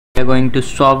going to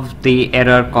solve the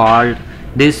error called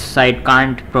this site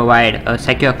can't provide a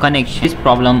secure connection. This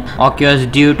problem occurs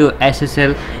due to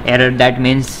SSL error, that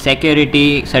means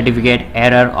security certificate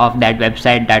error of that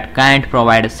website that can't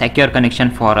provide a secure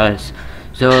connection for us.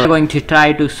 So we're going to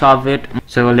try to solve it.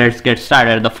 So let's get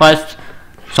started. The first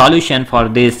solution for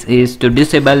this is to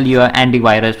disable your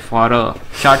antivirus for a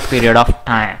short period of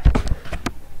time.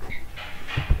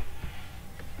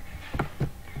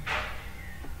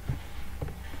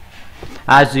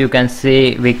 As you can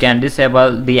see, we can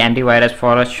disable the antivirus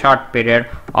for a short period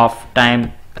of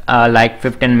time, like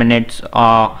 15 minutes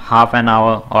or half an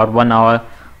hour or 1 hour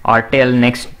or till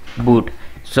next boot.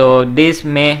 So this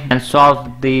may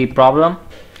solve the problem.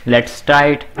 Let's try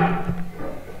it.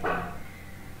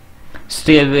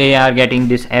 Still we are getting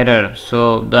this error. So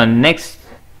the next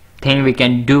thing we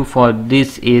can do for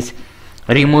this is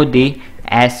remove the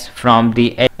S from the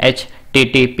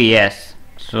HTTPS.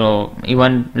 So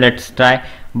even let's try,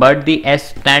 but the S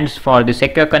stands for the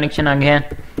secure connection again,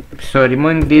 so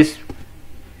removing this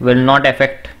will not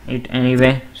affect it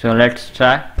anyway. So let's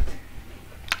try.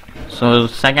 So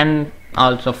second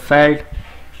also failed.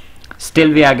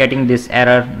 Still we are getting this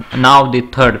error. Now the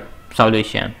third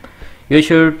solution, you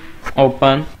should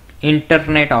open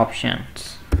internet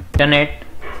options, internet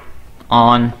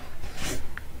on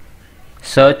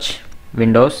search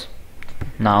windows.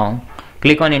 Now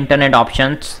click on internet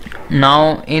options.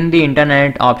 Now in the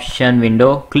internet option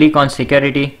window, click on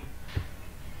security,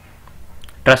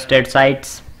 trusted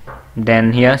sites,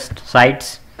 then here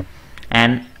sites,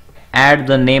 and add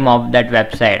the name of that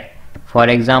website. For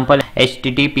example,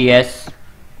 HTTPS,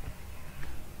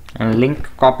 and link,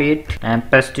 copy it and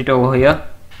paste it over here,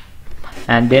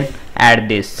 and then add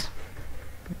this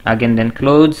again, then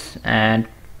close and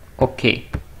OK.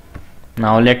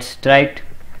 Now let's try it.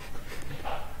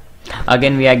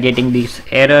 Again we are getting this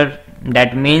error.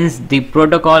 That means the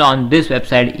protocol on this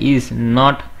website is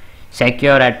not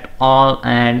secure at all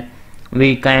and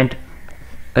we can't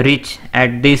reach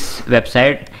at this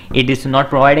website. It is not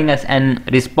providing us an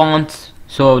response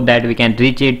so that we can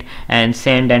reach it and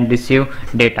send and receive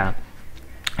data.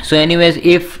 So anyways,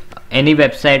 if any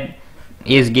website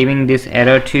is giving this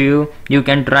error to you, you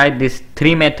can try these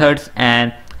 3 methods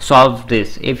and solve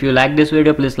this. If you like this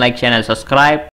video, please like, share and subscribe.